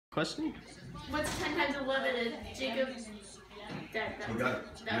Question? What's 10 times 11 is Jacob?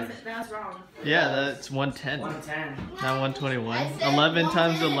 That was wrong. Yeah, that's 110. 110. Not 121. 11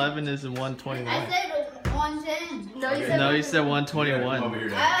 times 11 is 121. I said 110. No, you said 121. Over here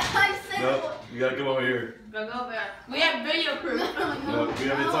now. I said Nope, you gotta come over here. Go over there. We have video proof. No, we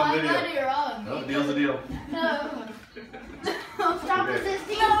have it's on video. I got it wrong. No, deal's a deal. No. Stop Okay.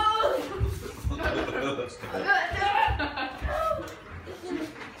 resisting.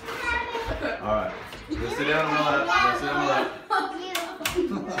 Alright. Let's sit down on my lap. Let's sit down on my lap.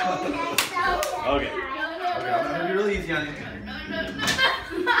 Okay. Okay, I'm gonna be really easy on you.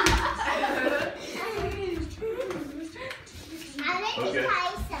 Okay.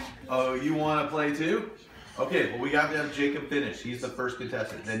 Oh, you wanna play too? Okay, well we have to have Jacob finish. He's the first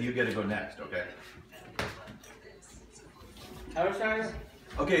contestant. Then you get to go next, okay?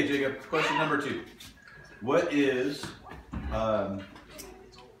 Okay, Jacob, question number 2. What is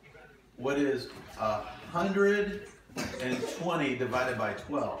 120 divided by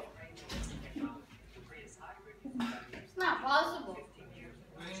 12? It's not possible.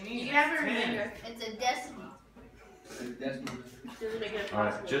 You can have a remainder. It's a decimal. Doesn't make it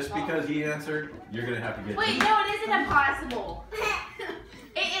Alright, impossible. just because he answered, you're gonna have to get Wait, no, it isn't impossible.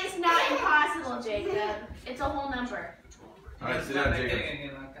 It is not impossible, Jacob. It's a whole number. Alright, sit down, Jacob.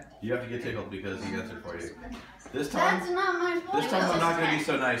 You have to get tickled because he answered for you. This time, That's not my fault. this time I'm not gonna be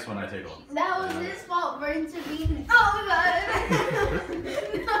so nice when I tickle him. That was his fault for intervening. Oh god.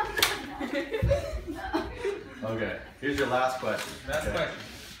 Okay, here's your last question.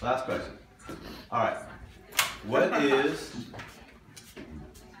 Last question. Alright. What is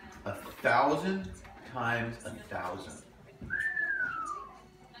 1,000 times 1,000?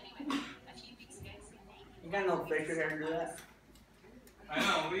 You got no facial hair to do that? I know,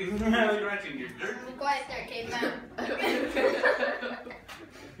 what are you scratching your dirt? Be quiet there, caveman.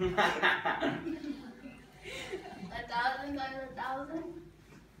 1,000 times 1,000?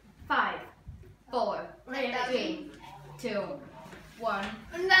 5, 4, 3, 2, 1.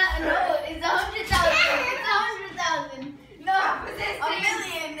 No, it's 100,000. It's 100,000. No, a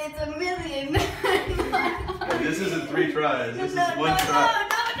million. It's a million. Hey, this isn't 3 tries. This is one No. try.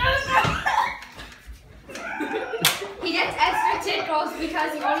 He gets extra tickles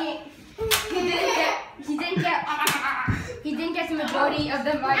because he didn't get the majority of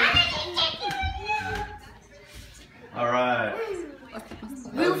the money. All right.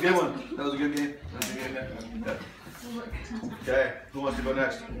 That was a good one. That was a good game. Yeah. Okay, who wants to go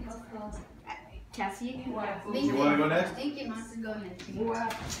next? Cassie, You want to go next? I think he wants to go next. You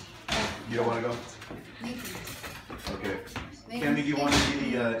don't want to go? Thank you. Okay. Cammy, do you want to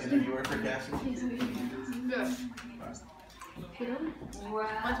be the interviewer for Cassie? Good.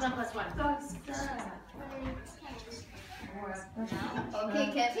 What's 1 plus 1? Okay,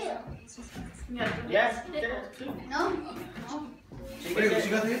 Kevin. Yes. No? Wait, but she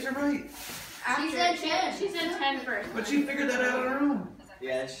got the answer right. She said 10. She said 10 first. But she figured that out on her own.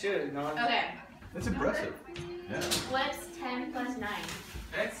 Yeah, it should. No. Okay. That's impressive. Yeah. What's 10 plus 9?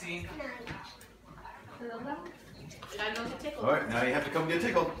 Let's see. Gotta go get tickled. All right, now you have to come get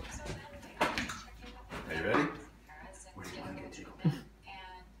tickled. Are you ready? Where do you want to get tickled?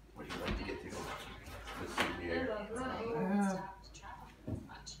 Where do you like to get tickled? Let's see here.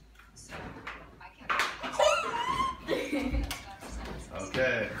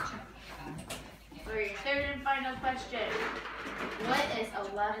 Okay. For your third and final question. What is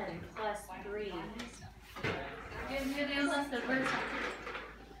 11 plus 3? Give me the less the first one.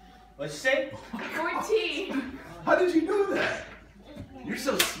 What'd you say? 14. How did you know that? You're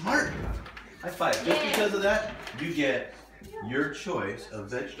so smart. High five. Just because of that, you get your choice of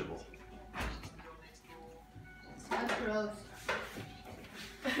vegetable. That's gross.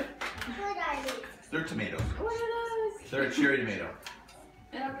 They're tomatoes. What are those? They're a cherry tomato.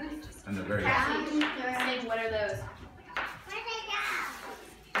 And they're very Cassie, say what are those?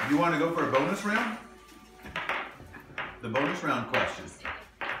 You want to go for a bonus round? The bonus round question.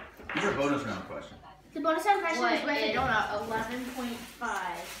 These are bonus round questions. The bonus round question What is where is the donut. 11.5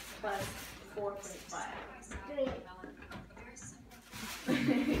 plus 4.5?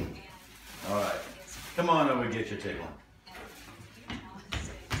 Alright. Come on over and get your tickle.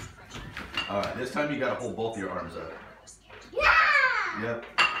 Alright, this time you gotta hold both your arms up. Yeah! Yep.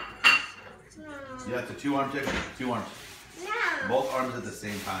 Yeah, it's a 2-arm tickle. 2 arms. No. Both arms at the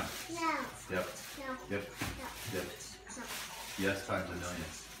same time. No. Yep. No. Yep. Yep. Yes times a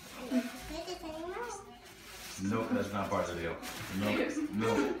million. Nope, that's not part of the deal. Nope.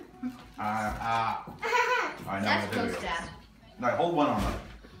 Nope. Alright, now That's there we close, go. Dad. Alright, hold one arm up.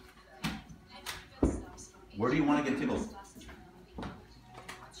 Where do you want to get tickled?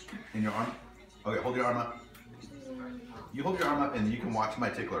 In your arm? Okay, hold your arm up. You hold your arm up and you can watch my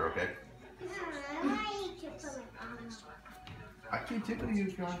tickler, okay? I can't tickle you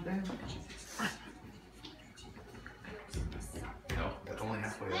if your arm's down. No, that's only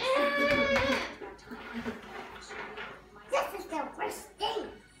halfway up. This is the worst thing.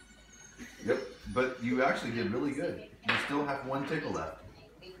 Yep, but you actually did really good. You still have one tickle left.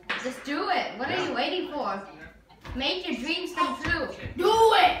 Just do it. What are you waiting for? Make your dreams come true.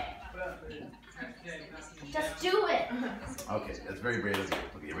 Do it. Just do it. Okay, that's very brave of you.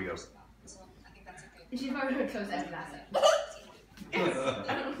 Okay, here we go. She's probably going to close that last.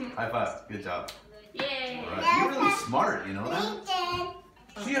 High five. Good job. Yay. All right. You're really smart, you know that? Thank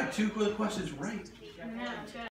you. She had 2 good questions right. Yeah,